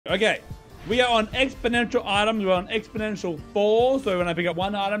Okay. We are on exponential items. We're on exponential 4. So when I pick up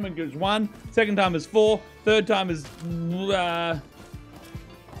one item, it goes 1. Second time is 4. Third time is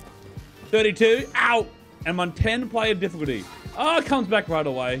 32. Ow! I'm on 10 player difficulty. Oh, it comes back right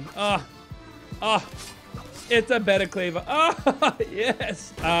away. It's a better cleaver. Oh,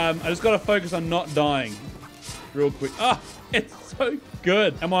 yes. I just got to focus on not dying real quick. Oh, it's so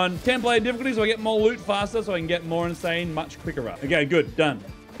good. I'm on 10 player difficulty, so I get more loot faster, so I can get more insane much quicker up. Okay, good. Done.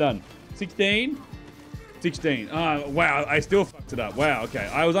 16. Oh, wow. I still fucked it up. Wow. Okay.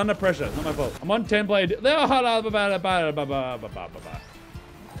 I was under pressure. Not my fault. I'm on 10 player. Good.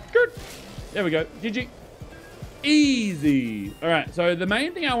 There we go. GG. Easy. All right. So the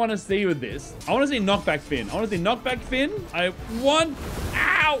main thing I want to see with this, I want to see knockback fin. I want to see knockback fin. I want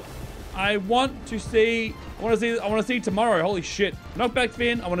to see tomorrow. Holy shit. Knockback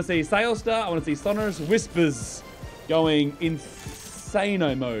fin. I want to see Sail Star. I want to see Sonorous Whispers going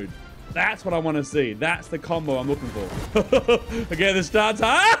insano mode. That's what I want to see. That's the combo I'm looking for. Okay, the start's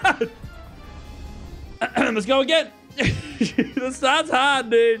hard. Let's go again. The start's hard,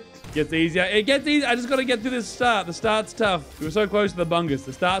 dude. Gets easier. It gets easier. I just got to get through this start. The start's tough. We were so close to the bungus.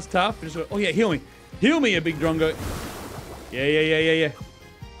 The start's tough. Oh, yeah, heal me. Heal me, you big drongo. Yeah.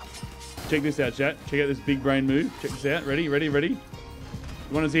 Check this out, chat. Check out this big brain move. Check this out. Ready? You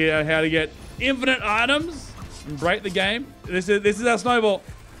want to see how to get infinite items and break the game? This is our snowball.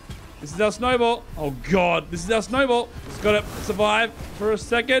 This is our snowball. Oh, God. This is our snowball. It's got to survive for a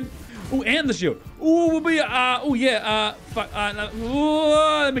second. Oh, and the shield. Oh, we'll be, oh, yeah. Fuck.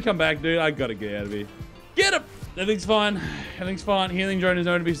 Let me come back, dude. I got to get out of here. Get him. Everything's fine. Healing drone is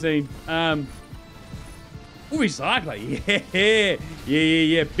nowhere to be seen. Oh, recycler.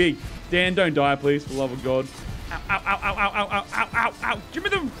 Yeah. Big. Dan, don't die, please. For the love of God. Ow. Give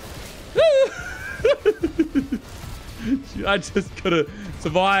me them. I just got to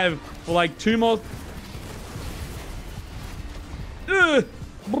survive for like 2 more.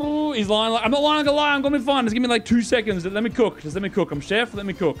 He's lying. I'm not lying like a lie. I'm gonna be fine. Just give me like 2 seconds. Let me cook. I'm chef. Let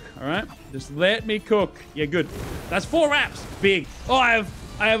me cook. All right. Just let me cook. Yeah, good. That's 4 wraps. Big. Oh, I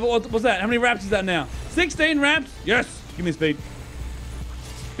have. What's that? How many wraps is that now? 16 wraps. Yes. Give me speed.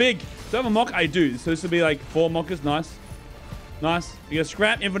 Big. Do I have a mock? I do. So this will be like 4 mockers. Nice. You get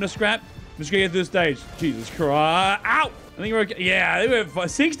scrap. Infinite scrap. I'm just gonna get through the stage. Jesus Christ. Ow. I think we're okay. Yeah, I think we're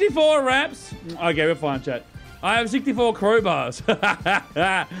 64 wraps. Okay, we're fine, chat. I have 64 crowbars.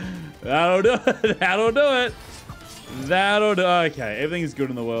 That'll do it. Okay, everything is good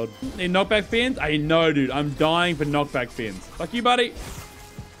in the world. Need knockback fins? I know, dude. I'm dying for knockback fins. Fuck you, buddy.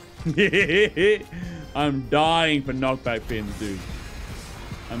 I'm dying for knockback fins, dude.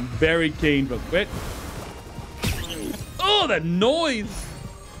 I'm very keen for it. Oh, that noise.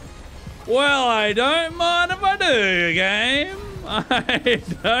 Well, I don't mind if I do, game. I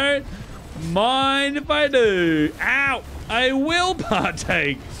don't mind if I do. Ow! I will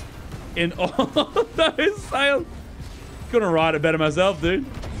partake in all those sales. Couldn't write it better myself, dude.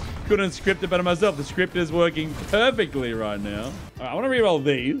 Couldn't script it better myself. The script is working perfectly right now. All right, I want to reroll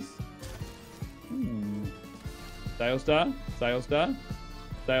these. Sail Star.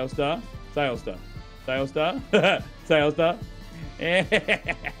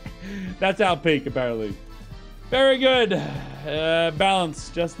 That's our peak, apparently. Very good. Balance,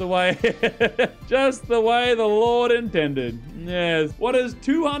 just the way the Lord intended. Yes. What does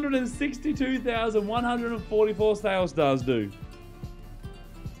 262,144 Sail Stars do?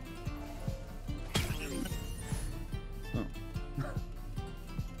 Oh.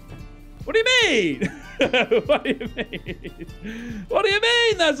 What do you mean? What do you mean? What do you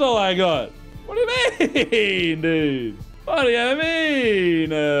mean that's all I got? What do you mean, dude? What do you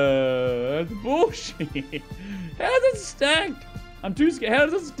mean? That's bullshit. How does it stack? I'm too scared. How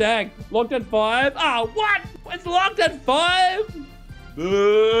does it stack? Locked at 5? Ah, what? It's locked at 5?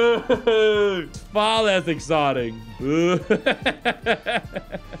 Boo. Far less exciting. Boo.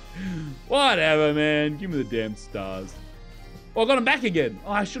 Whatever, man. Give me the damn stars. Oh, I got them back again.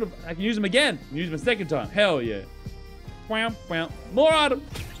 Oh, I can use them again. I can use them a second time. Hell yeah. More items.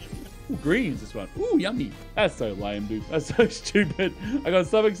 Ooh, greens, this one. Ooh, yummy. That's so lame, dude. That's so stupid. I got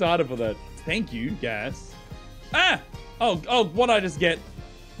so excited for that. Thank you, gas. Ah! Oh, what I just get?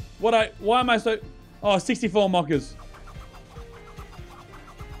 Why am I so... Oh, 64 mockers.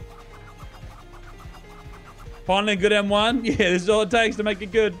 Finally a good M1. Yeah, this is all it takes to make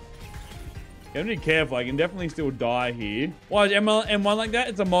it good. I'm gonna be careful. I can definitely still die here. Why is M1 like that?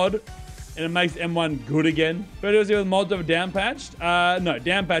 It's a mod. And it makes M1 good again. But it was with mods over down patched. No,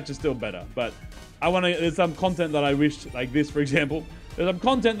 down patch is still better. But there's some content that I wish, like this, for example. There's some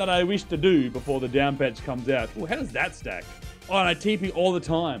content that I wish to do before the down patch comes out. Ooh, how does that stack? Oh, and I TP all the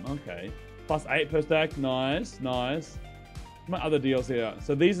time. Okay. Plus 8 per stack. Nice, nice. My other DLC out.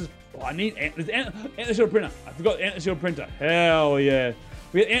 So these is... Oh, I need... Antler Shield Printer. I forgot Antler Shield Printer. Hell yeah.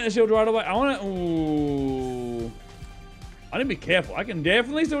 We get Antler Shield right away. I want to... Ooh. I need to be careful. I can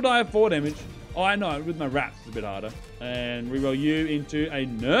definitely still die at 4 damage. Oh, I know. With my wraps, it's a bit harder. And reroll you into a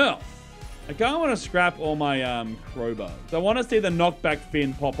nerf. I kind of want to scrap all my crowbars. So I want to see the knockback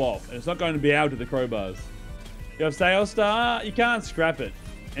fin pop off. And it's not going to be out of the crowbars. You have Sail Star. You can't scrap it.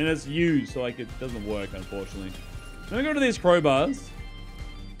 And it's used, so like it doesn't work, unfortunately. Let me go to these crowbars.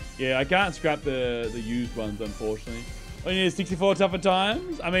 Yeah, I can't scrap the used ones, unfortunately. I need 64 tougher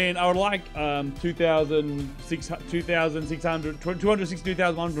times. I mean, I would like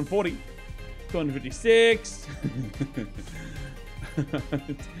 262,140. 256.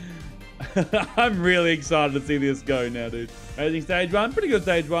 I'm really excited to see this go now, dude. Amazing stage 1. Pretty good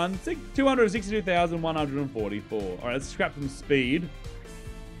stage 1. 262,144. All right, let's scrap some speed.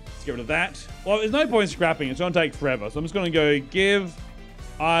 Let's get rid of that. Well, there's no point scrapping. It's going to take forever. So I'm just going to go give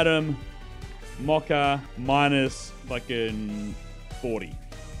item mocha minus fucking 40.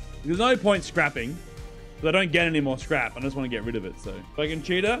 There's no point scrapping because I don't get any more scrap. I just want to get rid of it. So fucking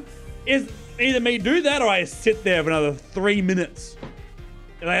cheater is either me do that or I sit there for another 3 minutes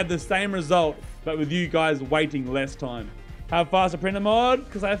and I have the same result, but with you guys waiting less time. How fast a printer mod?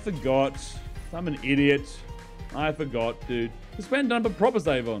 Because I forgot. I'm an idiot. I forgot, dude. Just went and done a proper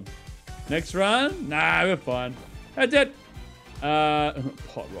save on. Next run? Nah, we're fine. That's it.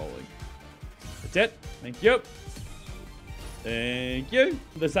 Pot rolling. That's it. Thank you. Thank you.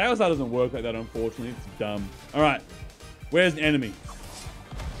 The Sail Star doesn't work like that, unfortunately. It's dumb. All right. Where's the enemy?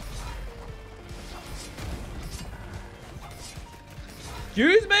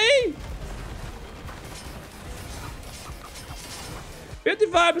 Excuse me?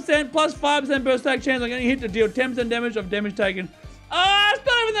 55% plus 5% per stack chance I'm getting hit to deal 10% damage of damage taken. Oh, it's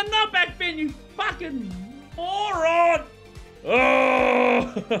not even the knockback fin, you fucking moron!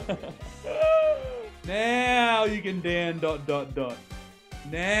 Oh! Now you can Dan ...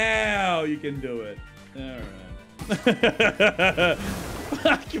 Now you can do it. Alright.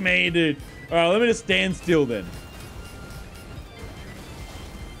 Fuck me, dude. Alright, let me just stand still then.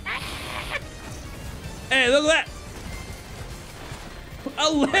 Hey, look at that!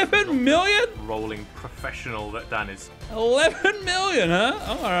 11 million? Rolling professional that Dan is. 11 million, huh?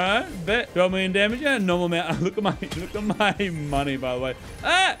 All right, bet 12 million damage. Yeah, normal amount. Look at my money, by the way.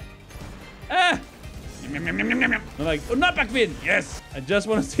 Ah, I'm like, oh, knockback fin. Yes. I just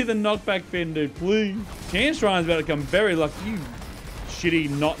want to see the knockback fin, dude. Please. Chance Shrine's about to come very lucky. You shitty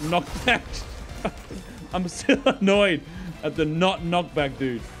not knockback. I'm still annoyed at the not knockback,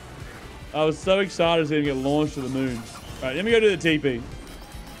 dude. I was so excited to see him get launched to the moon. All right, let me go to the TP.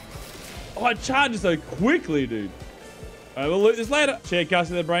 Oh, I charged it so quickly, dude. All right, we'll loot this later. Share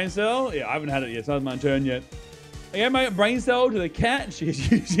custody of the brain cell. Yeah, I haven't had it yet. It's not my turn yet. I gave my brain cell to the cat.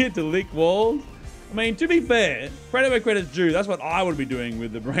 She's used it to lick walls. I mean, to be fair, credit where credit's due. That's what I would be doing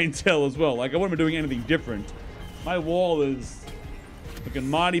with the brain cell as well. Like, I wouldn't be doing anything different. My wall is looking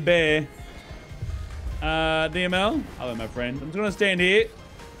mighty bare. DML. Hello, my friend. I'm just going to stand here.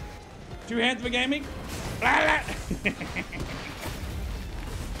 2 hands for gaming.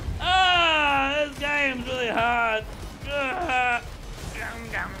 Ah, this game's really hard.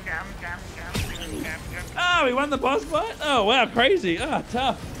 Oh, we won the boss fight? Oh, wow, crazy. Ah,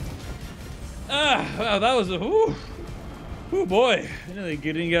 tough. Ah, wow, that was a... Ooh, ooh boy. I didn't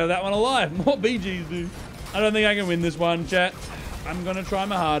get out of that one alive. More BGs, dude. I don't think I can win this one, chat. I'm going to try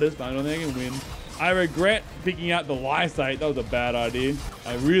my hardest, but I don't think I can win. I regret picking out the lysate. That was a bad idea.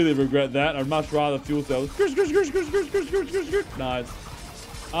 I really regret that. I'd much rather fuel cells. Nice.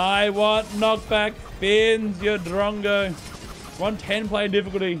 I want knockback fins, you drongo. 110 player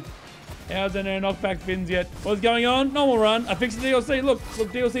difficulty. How's there no knockback fins yet? What's going on? Normal run. I fixed the DLC. Look,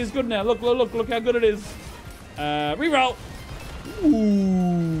 DLC is good now. Look how good it is. Reroll.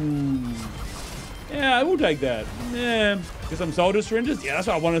 Ooh. Yeah, I will take that. Yeah. Get some soldier syringes? Yeah, that's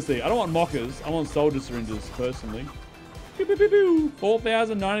what I want to see. I don't want mockers. I want soldier syringes, personally.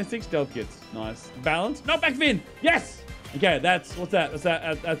 4,096 stealth kits. Nice. Balance. Knockback fin. Yes! Okay, that's... What's that?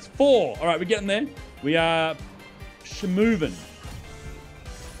 That's 4. All right, we're getting there. We are... Schmovin'.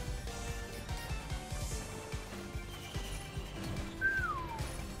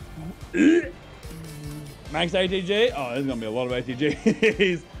 Max ATG? Oh, there's going to be a lot of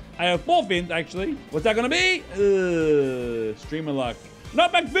ATGs. I have 4 fins, actually. What's that going to be? Streamer luck.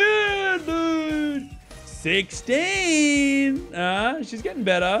 Knockback fin, dude. 16. She's getting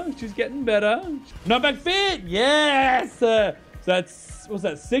better. She's getting better. Knockback fin. Yes. So that's, what's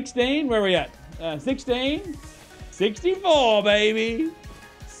that, 16? Where are we at? 16. 64, baby.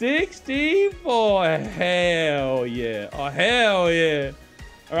 64. Hell yeah. Oh, hell yeah.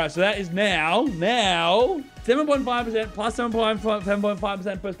 All right, so that is now 7.5% plus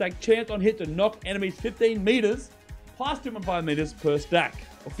 7.5% per stack chance on hit to knock enemies 15 meters plus 2.5 meters per stack.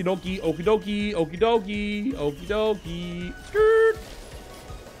 Okie dokie, okie dokie, okie dokie, okie dokie. Skirt.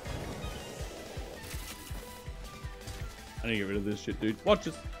 I need to get rid of this shit, dude.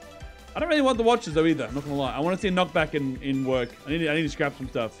 Watches. I don't really want the watches though either. I'm not gonna lie. I want to see a knockback in work. I need to scrap some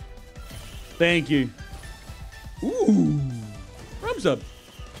stuff. Thank you. Ooh, rub sub.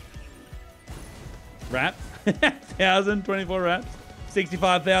 Wrap. 1,024 wraps.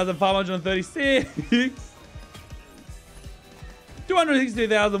 65,536.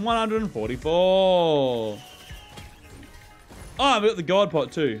 262,144. Oh, I've got the God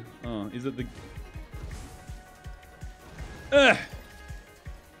pot too. Oh, is it the? Ugh.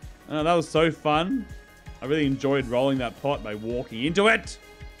 Oh, that was so fun. I really enjoyed rolling that pot by walking into it.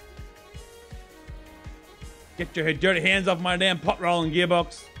 Get your dirty hands off my damn pot rolling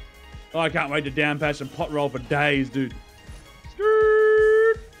gearbox. Oh, I can't wait to down patch and pot roll for days, dude.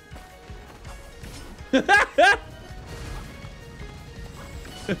 Skirt.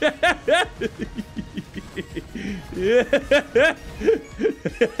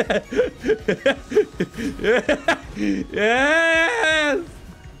 Yes!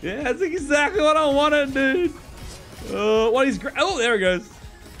 Yeah, that's exactly what I wanted, dude. What is great? Oh, there it goes.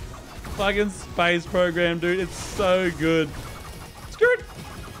 Fucking space program, dude. It's so good. Skirt.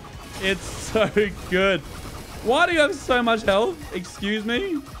 It's so good. Why do you have so much health? Excuse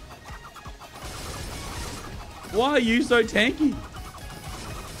me? Why are you so tanky?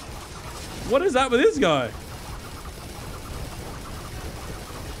 What is up with this guy?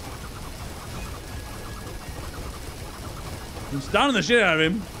 I'm stunning the shit out of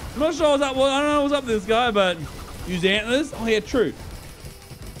him. I'm not sure what's up. Well, I don't know what's up with this guy, but use antlers. Oh yeah, true.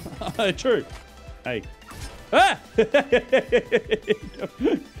 True. Hey. Ah! Come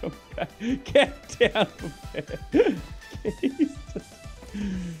back. Get down from there.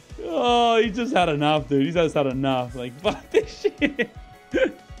 Oh, he just had enough, dude. He's just had enough. Like, fuck this shit.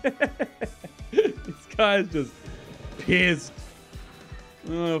 This guy's just pissed.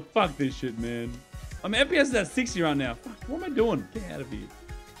 Oh, fuck this shit, man. I mean, FPS is at 60 right now. Fuck, what am I doing? Get out of here.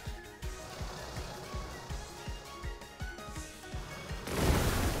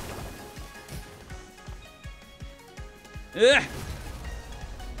 Ugh.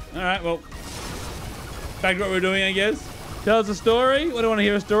 All right, well, back to what we're doing, I guess. Tell us a story. What do you want to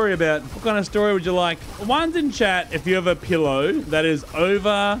hear a story about? What kind of story would you like? One's in chat if you have a pillow that is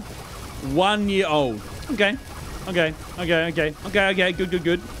over 1 year old. Okay. Good.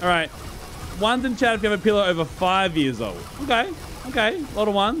 All right. One's in chat if you have a pillow over 5 years old. Okay. A lot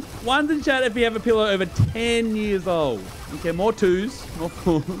of ones. One's in chat if you have a pillow over 10 years old. Okay, more twos, more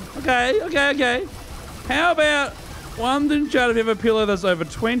fours. Okay. How about one's in chat if you have a pillow that's over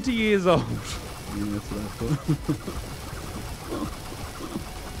 20 years old? Yeah, that's what I thought.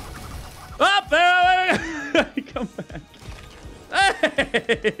 Up there! Come back.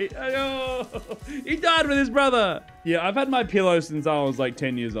 Hey! Oh, he died with his brother. Yeah, I've had my pillow since I was like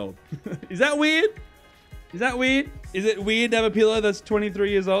 10 years old. Is that weird? Is it weird to have a pillow that's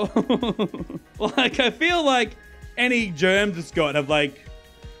 23 years old? Like, I feel like any germs it's got have like,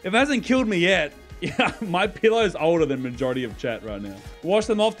 if it hasn't killed me yet, yeah, my pillow's older than majority of chat right now. Wash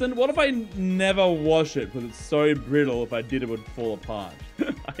them often? What if I never wash it because it's so brittle, if I did it would fall apart?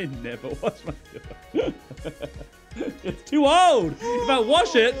 I never wash my pillow. It's too old. If I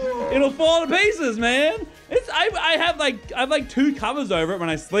wash it, it'll fall to pieces, man. I have like 2 covers over it when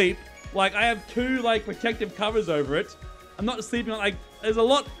I sleep. Like I have 2 like protective covers over it. I'm not sleeping on like, there's a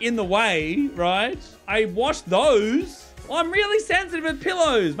lot in the way, right? I wash those. Well, I'm really sensitive with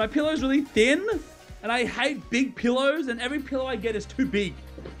pillows. My pillow's really thin and I hate big pillows and every pillow I get is too big.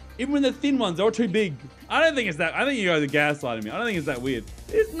 Even when the thin ones are too big. I don't think it's that, I think you guys are gaslighting me. I don't think it's that weird.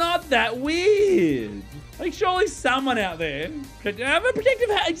 It's not that weird. Like surely someone out there, I have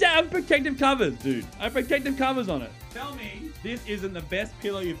protective covers, dude. I have protective covers on it. Tell me this isn't the best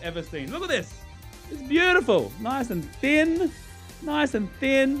pillow you've ever seen. Look at this. It's beautiful. Nice and thin. Nice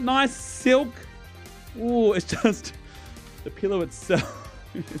silk. Ooh, it's just, the pillow itself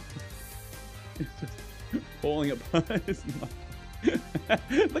is just falling apart.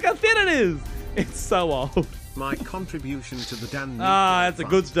 Look how thin it is. It's so old. My contribution to the Dan. Ah, that's the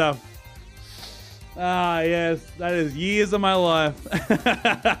good stuff. Ah, yes. That is years of my life.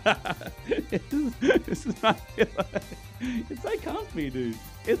 This is my pillow. It's so comfy, dude.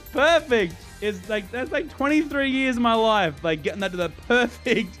 It's perfect. It's like, that's like 23 years of my life. Like getting that to the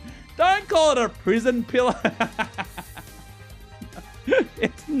perfect. Don't call it a prison pillow.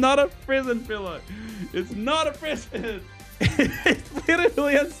 not a prison pillow. It's not a prison. It's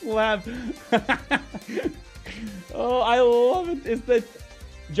literally a slab. Oh, I love it. It's that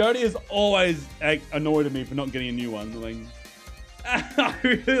Jody is always annoyed at me for not getting a new one. Like, I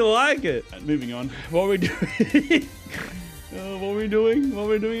really like it. Moving on. What are we doing? What are we doing? What are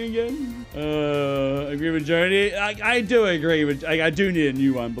we doing again? Agree with Jody. I do agree with. I do need a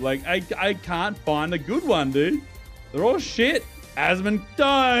new one, but like I can't find a good one, dude. They're all shit. Asmon,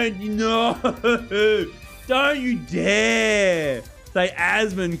 don't you dare say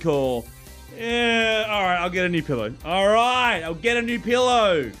Asmon call. Yeah, all right, I'll get a new pillow. All right, I'll get a new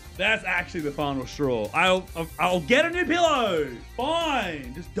pillow. That's actually the final straw. I'll get a new pillow.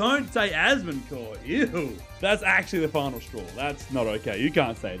 Fine, just don't say Asmon call. Ew. That's actually the final straw. That's not okay. You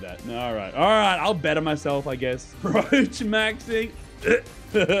can't say that. No, all right, I'll better myself, I guess. Roach maxing.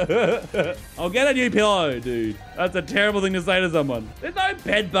 I'll get a new pillow, dude. That's a terrible thing to say to someone. There's no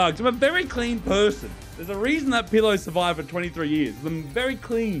bed bugs. I'm a very clean person. There's a reason that pillow survived for 23 years. I'm very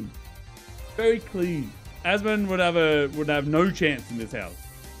clean. Very clean. Asmon would have no chance in this house.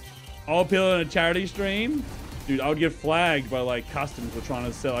 I'll pillow in a charity stream. Dude, I would get flagged by like customs for trying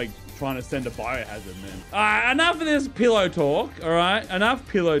to send a biohazard, man. Alright, enough of this pillow talk. Alright, enough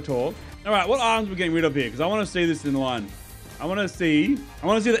pillow talk. Alright, what items are we getting rid of here? Because I want to see this in line. I want to see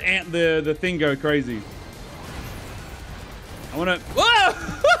the thing go crazy. I want to. Whoa!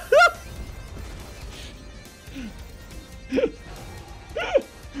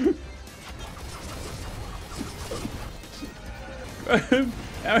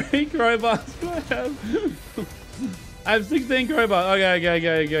 How many crowbars do I have? I have 16 crowbars.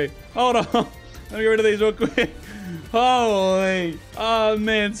 Okay. Hold on. Let me get rid of these real quick. Holy. Oh,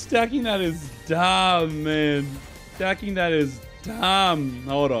 man. Stacking that is dumb, man. Stacking that is dumb.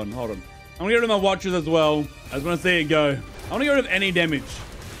 Hold on. I'm going to get rid of my watches as well. I just want to see it go. I want to get rid of any damage.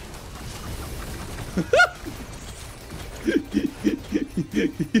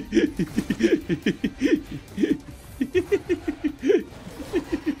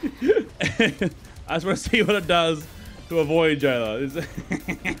 I just want to see what it does to avoid jailer.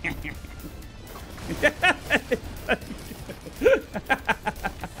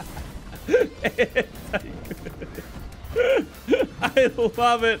 I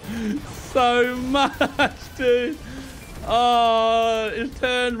love it so much, dude. Oh, it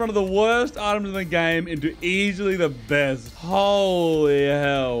turned one of the worst items in the game into easily the best. Holy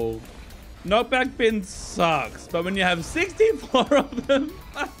hell. Knockback pin sucks, but when you have 64 of them,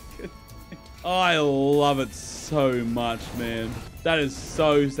 oh, I love it so much, man. That is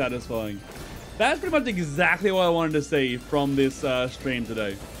so satisfying. That's pretty much exactly what I wanted to see from this stream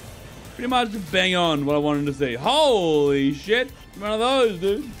today. Pretty much bang on what I wanted to see. Holy shit. One of those,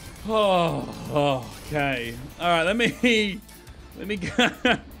 dude. Oh, okay. All right, let me go.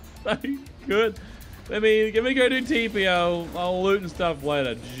 So good. Let me go do TP. I'll loot and stuff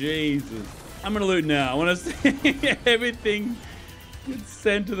later. Jesus. I'm gonna loot now. I want to see everything get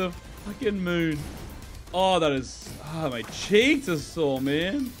sent to the fucking moon. Oh, that is. Oh, my cheeks are sore,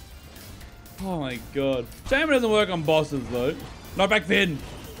 man. Oh my god. Shame it doesn't work on bosses though. Not back then.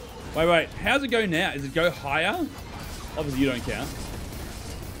 Wait. How's it go now? Does it go higher? Obviously, you don't count.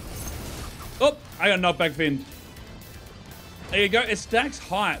 Oh, I got knockback fin. There you go. It stacks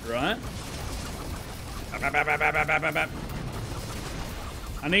height, right?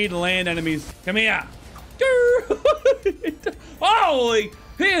 I need land enemies. Come here. Holy,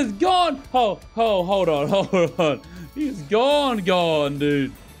 he is gone. Oh, hold on. He is gone,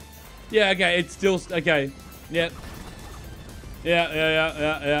 dude. Yeah, okay, it's still, okay. Yep.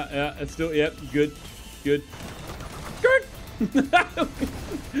 Yeah. It's still, yep, good.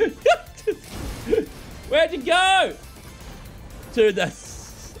 Where'd you go? Dude, that's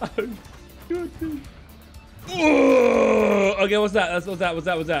so good, dude. Okay, what's that? What's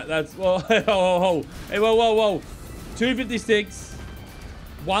that? That's, well, hey, whoa. 256,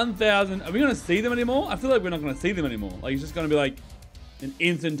 1,000. Are we gonna see them anymore? I feel like we're not gonna see them anymore. Like, it's just gonna be like an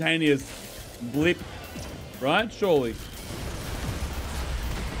instantaneous blip, right? Surely.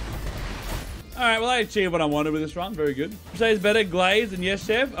 All right, well, I achieved what I wanted with this run. Very good. Say it's better glaze than yes,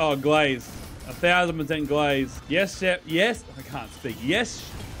 chef. Oh, glaze. 1,000% glaze. Yes, chef. Yes, I can't speak. Yes,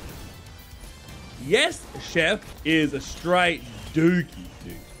 chef is a straight dookie,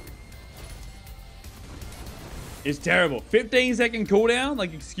 dude. It's terrible. 15-second cooldown.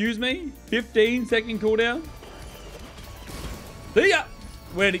 Like, excuse me. 15-second cooldown. See ya.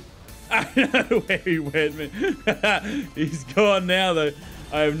 Where'd he? I don't know where he went, man. He's gone now, though.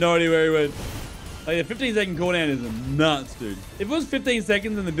 I have no idea where he went. Like, the 15-second cooldown is nuts, dude. If it was 15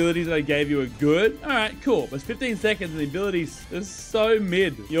 seconds and the abilities that I gave you are good, all right, cool. But it's 15 seconds and the abilities is so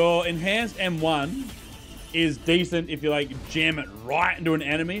mid. Your enhanced M1 is decent if you like jam it right into an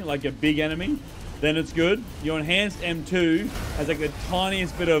enemy, like a big enemy, then it's good. Your enhanced M2 has like the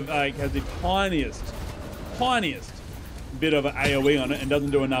tiniest bit of, has the tiniest bit of an AoE on it and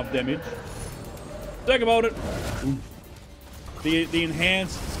doesn't do enough damage. Talk about it. The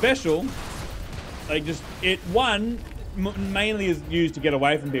enhanced special, like just mainly is used to get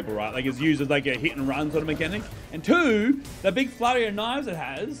away from people, right? Like it's used as like a hit and run sort of mechanic. And two, the big flurry of knives it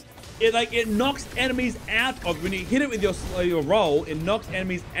has, it knocks enemies out of, when you hit it with your roll, it knocks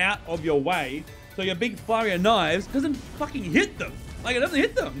enemies out of your way. So your big flurry of knives doesn't fucking hit them. Like it doesn't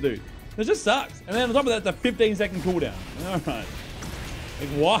hit them, dude. It just sucks. And then on top of that, it's a 15-second cooldown. All right. Like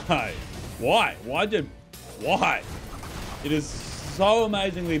why? Why? Why? It is so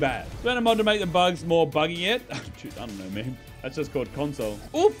amazingly bad. Spend a mod to make the bugs more buggy yet? Dude, I don't know, man. That's just called console.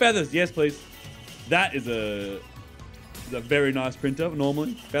 All feathers, yes, please. That is a very nice printer,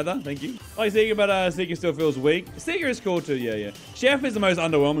 normally. Feather, thank you. I like Seeker, but Seeker still feels weak. Seeker is cool too, yeah. Chef is the most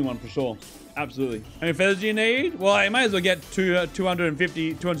underwhelming one for sure. Absolutely. How many feathers do you need? Well, you may as well get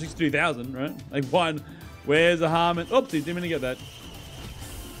 262,000, right? Like one. Where's the harm in... Oops, didn't mean to get that.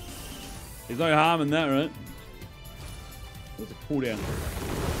 There's no harm in that, right? What's a cooldown?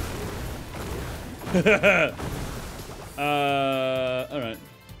 Alright.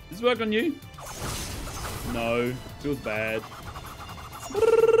 Does this work on you? No. Feels bad.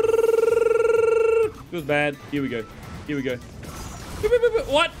 Feels bad. Here we go.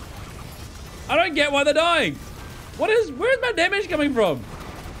 What? I don't get why they're dying. Where's my damage coming from?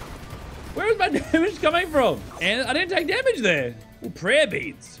 Where is my damage coming from? And I didn't take damage there. Ooh, prayer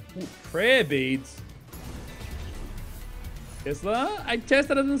beads. Tesla, I test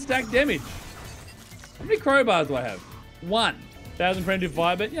that doesn't stack damage. How many crowbars do I have? 1. 1,000 friend to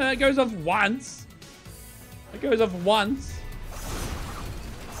fire, but yeah, that goes off once. I think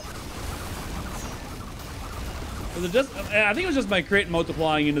it was just my crit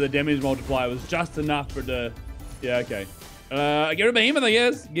multiplying into the damage multiplier was just enough for the... Yeah, okay. Get rid of Behemoth, I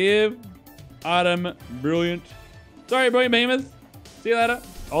guess. Give item brilliant. Sorry, brilliant Behemoth. See you later.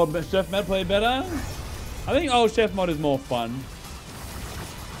 Old Chef Mod played better. I think old Chef Mod is more fun.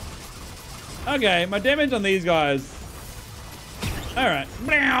 Okay, my damage on these guys. All right.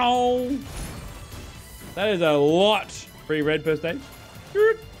 That is a lot. Free red per stage.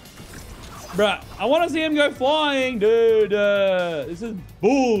 Bruh, I want to see him go flying, dude. This is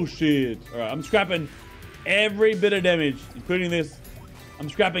bullshit. All right, I'm scrapping every bit of damage, including this. I'm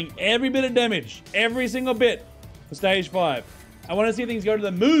scrapping every bit of damage, every single bit for stage 5. I want to see things go to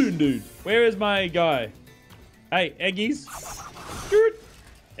the moon, dude. Where is my guy? Hey, Eggies.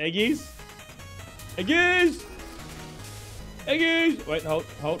 Eggies. Wait, hold.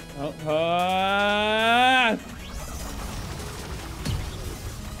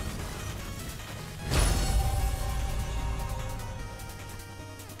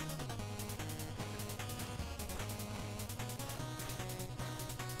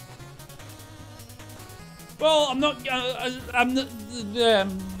 Well, I'm not.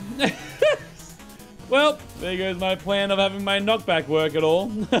 Well, there goes my plan of having my knockback work at all.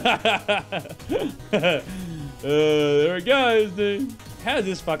 There it goes, dude. How does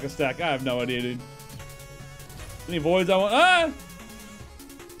this fucker stack? I have no idea, dude. Any voids I want?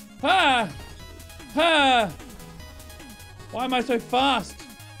 Why am I so fast? Does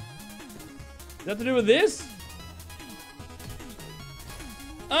that have to do with this?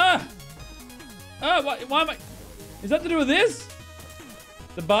 Why am I... Is that to do with this?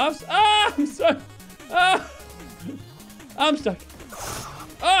 The buffs? I'm so... I'm stuck.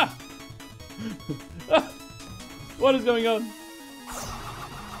 What is going on?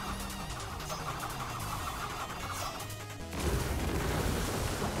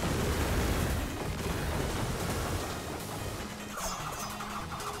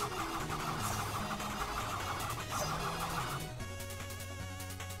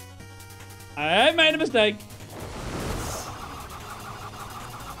 I made a mistake.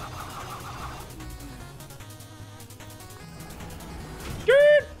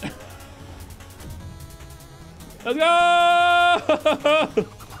 Let's go!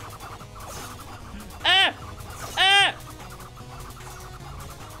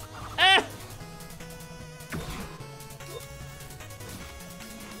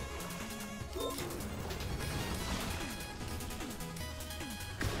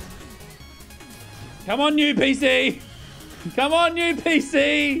 Come on, new PC! Come on, new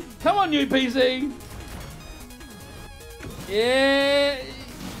PC! Come on, new PC! Yeah!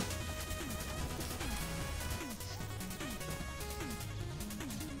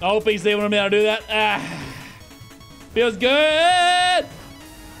 Oh, PC wanted me to do that. Ah. Feels good.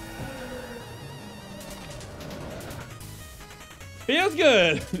 Feels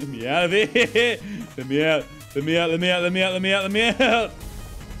good. Let me out of here. Let me out. Let me out. Let me out. Let me out. Let me out. Let me out.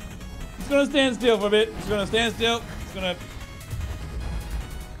 It's gonna stand still for a bit. It's gonna stand still. It's gonna.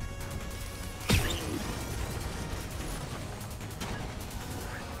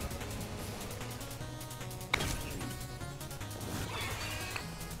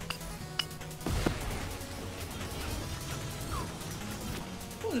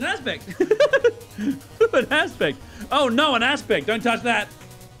 Oh, an aspect. An aspect. Oh no, an aspect. Don't touch that.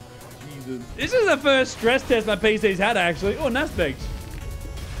 Jesus. This is the first stress test my PC's had, actually. Oh, an aspect.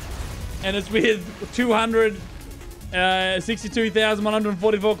 And it's with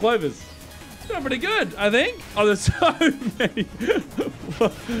 262,144 clovers. It's going pretty good, I think. Oh, there's so many.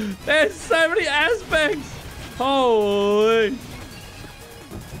 There's so many aspects. Holy.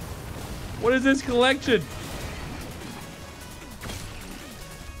 What is this collection?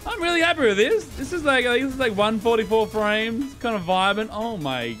 I'm really happy with this. This is like 144 frames, kind of vibing. Oh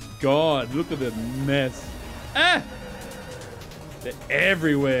my god, look at the mess. Ah! They're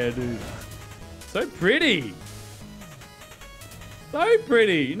everywhere, dude. So pretty. So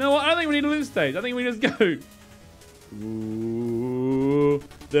pretty. You know what? I don't think we need to live stage. I think we just go. Ooh,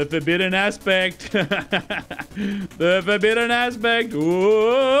 the forbidden aspect. The forbidden aspect.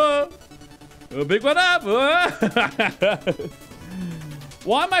 Ooh. A big one up.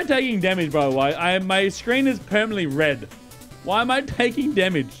 Why am I taking damage, by the way? My screen is permanently red. Why am I taking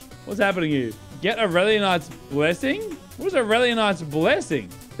damage? What's happening here? Get Aurelian Knight's Blessing? What is Aurelian Knight's Blessing?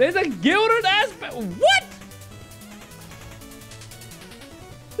 There's a gilded aspect. What?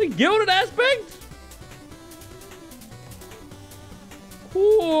 The gilded aspect?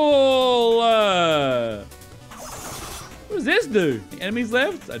 Cool. What does this do? Enemies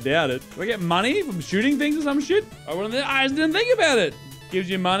left? I doubt it. Do I get money from shooting things or some shit? I just didn't think about it. Gives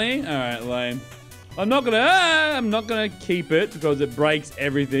you money? All right, lame. I'm not gonna keep it because it breaks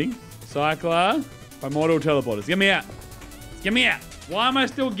everything. Cycler, primordial teleporters. Get me out. Get me out. Why am I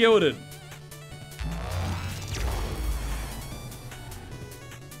still gilded?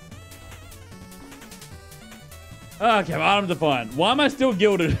 Okay, items are fine. Why am I still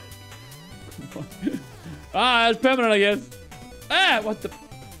gilded? Ah, it's permanent, I guess. Ah, what the?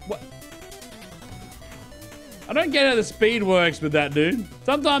 What? I don't get how the speed works with that, dude.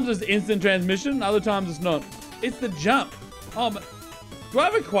 Sometimes it's instant transmission, other times it's not. It's the jump. Oh, but do I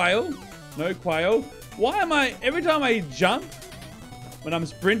have a quail? No quail. Why am I, every time I jump, when I'm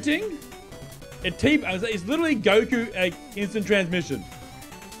sprinting, it's literally Goku instant transmission.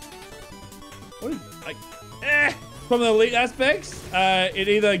 What is, like, From the elite aspects, it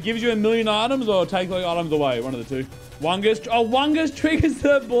either gives you 1,000,000 items or takes like items away, one of the two. Wungus, oh, Wungus triggers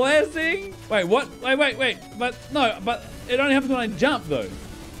the blessing? Wait, what? Wait. But it only happens when I jump, though.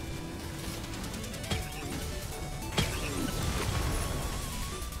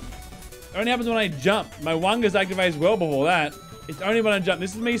 It only happens when I jump. My Wungus activates well before that. It's only when I jump.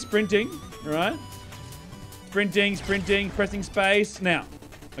 This is me sprinting, all right? Sprinting, pressing space. Now,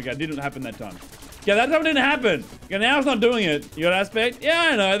 okay, it didn't happen that time. Yeah, that time didn't happen. Yeah, now it's not doing it. You got aspect? Yeah,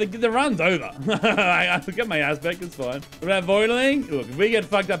 I know. The run's over. I forget my aspect. It's fine. What about Voidling? Look, if we get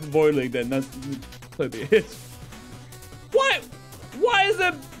fucked up in Voidling, then that's so be it. Why is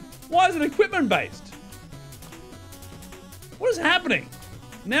it equipment based? What is happening?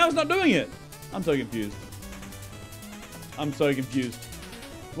 Now it's not doing it. I'm so confused.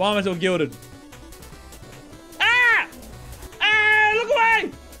 Why am I still gilded? Ah! Ah! Look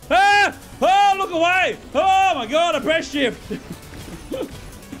away! Ah! Oh, look away! Oh my god, I pressed shift!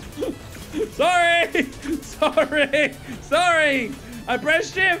 Sorry! I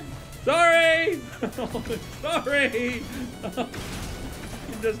pressed shift! Sorry! Sorry!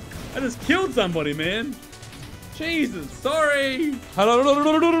 I just killed somebody, man. Jesus, sorry!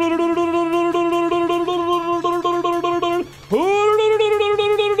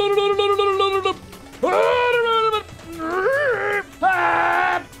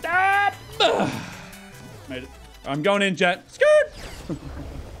 Made it. I'm going in, chat. Skirt!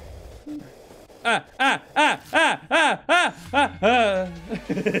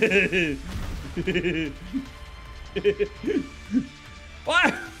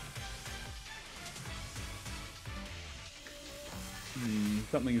 What?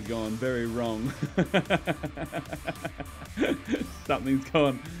 Something's gone very wrong. Something's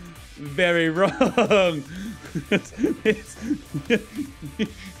gone very wrong.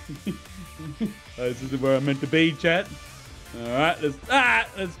 This is where I'm meant to be, chat. All right, let's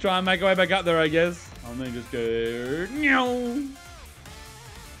try and make our way back up there, I guess. I'm gonna just go.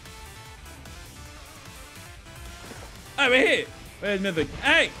 Oh, we're here. Where's Mythic?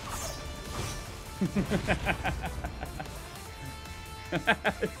 Hey!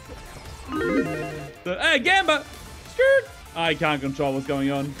 Hey, Gamba! Skirt! I can't control what's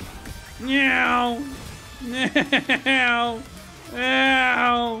going on. Meow! Meow!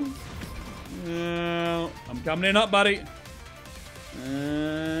 Meow! Meow! I'm coming in up, buddy.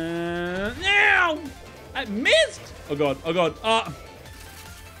 Meow! I missed! Oh, God. Oh, God.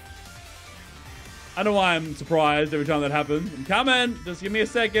 I don't know why I'm surprised every time that happens. I'm coming. Just give me a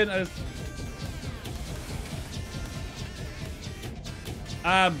second. Hold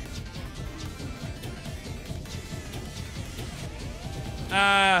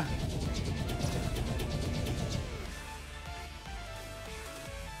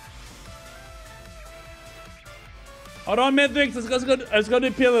on, Mythics. Let's go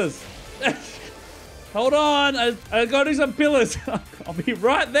do pillars. Hold on. I gotta do some pillars. I'll be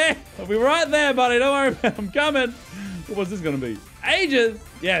right there. I'll be right there, buddy. Don't worry about it. I'm coming. What's this gonna be? Ages.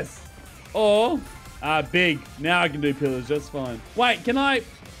 Yes. Or big. Now I can do pillars just fine. Wait, can I?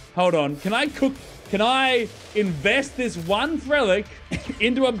 Hold on. Can I cook? Can I invest this one relic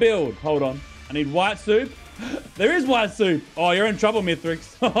into a build? Hold on. I need white soup. There is white soup. Oh, you're in trouble,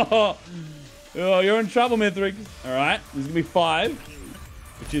 Mithrix. Oh, you're in trouble, Mithrix. All right. This is gonna be 5,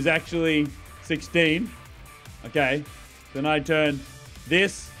 which is actually 16. Okay. Then I turn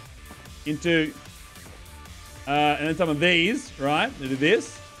this into and then some of these, right? I do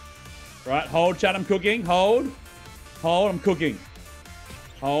this. Right. Hold, chat, I'm cooking. Hold, I'm cooking.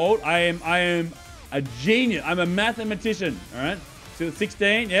 Hold. I am a genius. I'm a mathematician. All right. So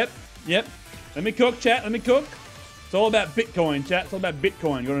 16. Yep. Let me cook, chat. Let me cook. It's all about Bitcoin, chat. It's all about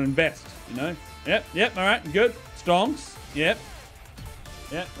Bitcoin. You gotta invest, you know? Yep. All right. Good. Stonks. Yep.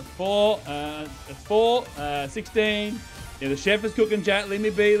 That's 4. That's 4. 16. Yeah, the chef is cooking, chat. Let me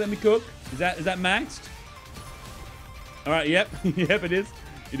be. Let me cook. Is that maxed? All right. Yep. Yep. It is.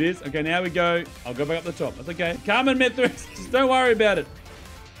 It is. Okay. Now we go. I'll go back up the top. That's okay. Coming, Mithrix. Just don't worry about it.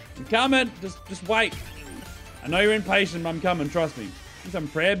 I'm coming. Just wait. I know you're impatient, but I'm coming. Trust me. Some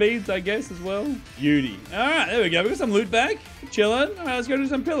prayer beads, I guess, as well. Beauty. All right, there we go. We got some loot back. Chilling. All right, let's go do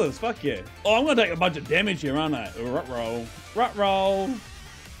some pillars. Fuck yeah. Oh, I'm gonna take a bunch of damage here, aren't I? Rut roll. Rut roll.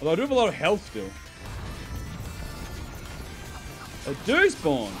 Although I do have a lot of health still. I do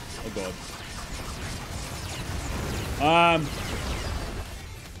spawn. Oh god.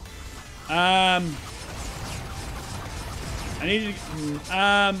 I need to.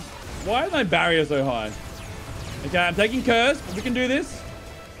 Why is my barrier so high? Okay, I'm taking curse, but we can do this.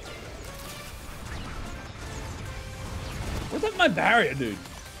 What's up with my barrier, dude?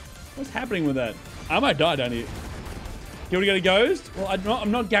 What's happening with that? I might die down here. Can we get a ghost? Well, I'm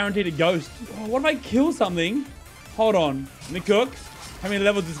not guaranteed a ghost. Oh, what if I kill something? Hold on. Let me cook. How many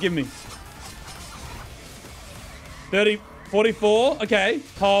levels does this give me? 30, 44. Okay.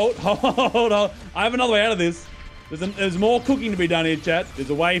 Hold. I have another way out of this. There's more cooking to be done here, chat. There's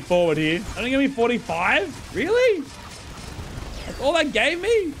a way forward here. Only give me 45? Really? That's all that gave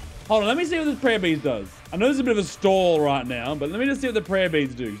me? Hold on, let me see what this prayer beads does. I know there's a bit of a stall right now, but let me just see what the prayer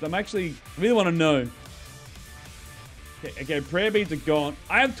beads do. I really want to know. Okay, prayer beads are gone.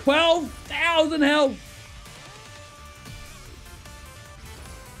 I have 12,000 health.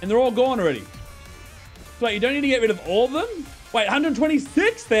 And they're all gone already. So wait, you don't need to get rid of all of them? Wait,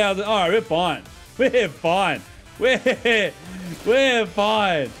 126,000. All right, we're fine. We're fine. We're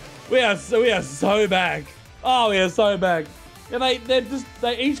fine. We are so back. Oh, we are so back. And they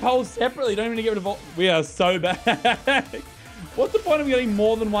each hold separately. Don't even need to get rid of all. We are so back. What's the point of getting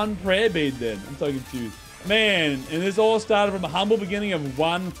more than one prayer bead then? I'm so confused. Man, and this all started from a humble beginning of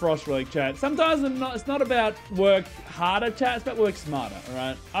one frost relic, chat. Sometimes it's not about work harder, chat. It's about work smarter, all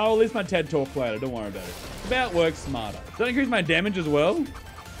right? I'll release my TED talk later. Don't worry about it. It's about work smarter. Does that increase my damage as well?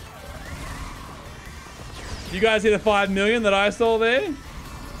 You guys hear the 5 million that I saw there?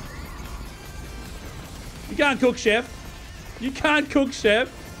 You can't cook, chef. You can't cook, chef.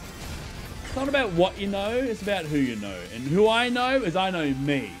 It's not about what you know, it's about who you know. And who I know is I know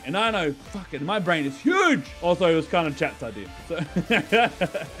me. And I know, fucking, my brain is huge. Also, it was kind of chat's idea. So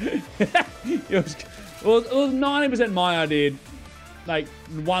it was 90% my idea, like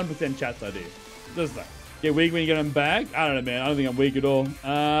 1% chat's idea. Just like. Get weak when you get them back? I don't know, man. I don't think I'm weak at all.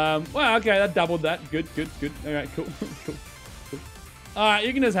 Well, okay, that doubled that. Good. All right, cool. All right,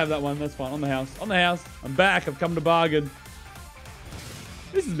 you can just have that one. That's fine. On the house. I'm back. I've come to bargain.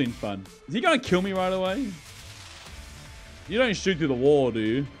 This has been fun. Is he going to kill me right away? You don't shoot through the wall, do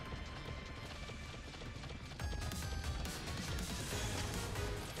you?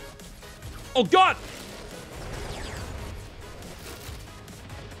 Oh, God!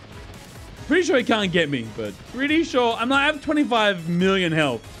 Pretty sure he can't get me, but pretty sure. I have 25 million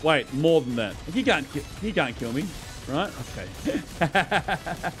health. Wait, more than that. He can't kill me, right? Okay.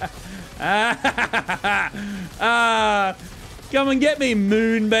 Come and get me,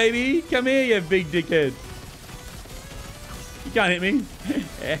 moon baby. Come here, you big dickhead. You can't hit me.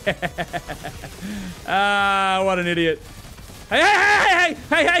 What an idiot. Hey,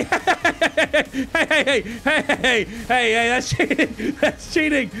 that's cheating. That's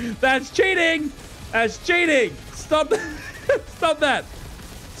cheating. That's cheating. That's cheating. Stop that. Stop that.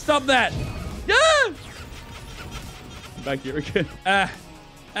 Stop that. Ah! Back here again.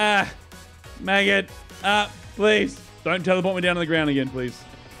 Maggot. Please. Don't teleport me down to the ground again, please.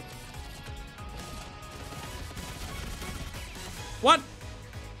 What?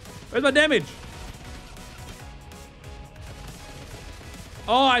 Where's my damage?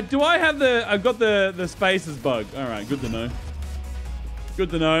 Oh, do I have the... I've got the spaces bug. All right, good to know.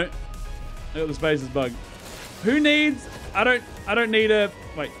 Good to know. I got the spaces bug. Who needs... I don't need a...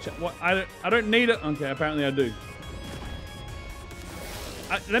 Wait, what? I don't need it. Okay, apparently I do.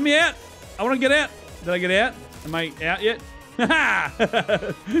 Let me out. I want to get out. Did I get out? Am I out yet?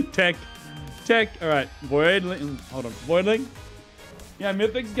 Tech. All right. Voidling. Hold on. Voidling. Yeah,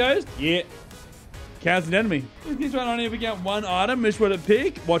 Mythics Ghost. Yeah. Counts an enemy. This one only pick out one item. Which would it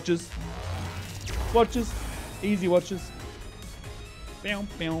pick? Watches. Watches. Easy watches. Bow,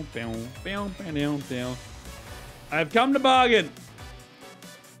 bow, bow, bow, bow, down, down. I have come to bargain.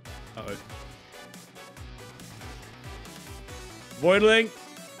 Uh-oh. Voidling.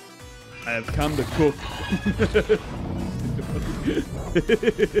 I have come to cook.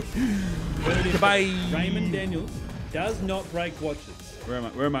 Bye. Raymond Daniels does not break watches. Where am I?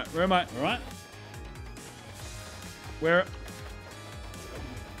 Where am I? Where am I? All right. Where?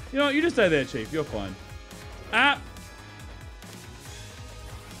 You know what? You just stay there, Chief. You're fine. Ah.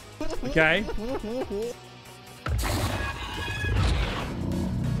 Okay.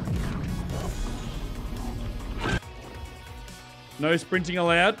 No sprinting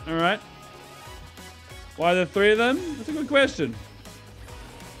allowed. All right. Why are there three of them? That's a good question.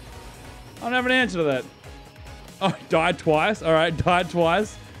 I don't have an answer to that. Oh, died twice. All right, died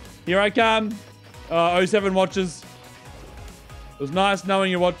twice. Here I come. 07 watches. It was nice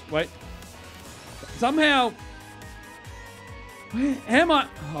knowing you watch. Wait. Somehow. Where am I?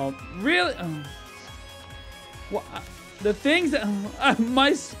 Oh, really? Oh. What? The things that.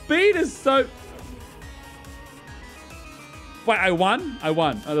 My speed is so. Wait, I won? I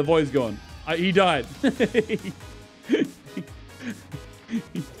won. Oh, the void's gone. He died.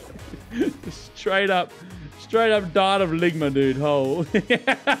 Straight up died of ligma, dude. Hole.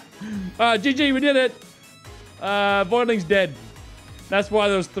 GG, we did it. Voidling's dead. That's why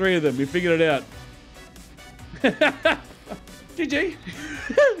there was three of them. We figured it out. GG.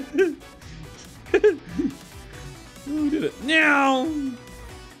 We did it. Now.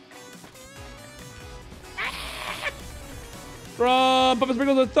 From Papa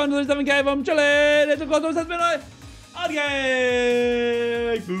Sprinkles of Thunder 7K from Chile. It's of course has been a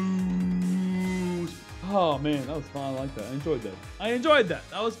boost. Oh man, that was fun. I like that. I enjoyed that.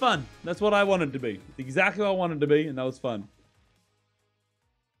 That was fun. That's what I wanted to be. It's exactly what I wanted to be, and that was fun.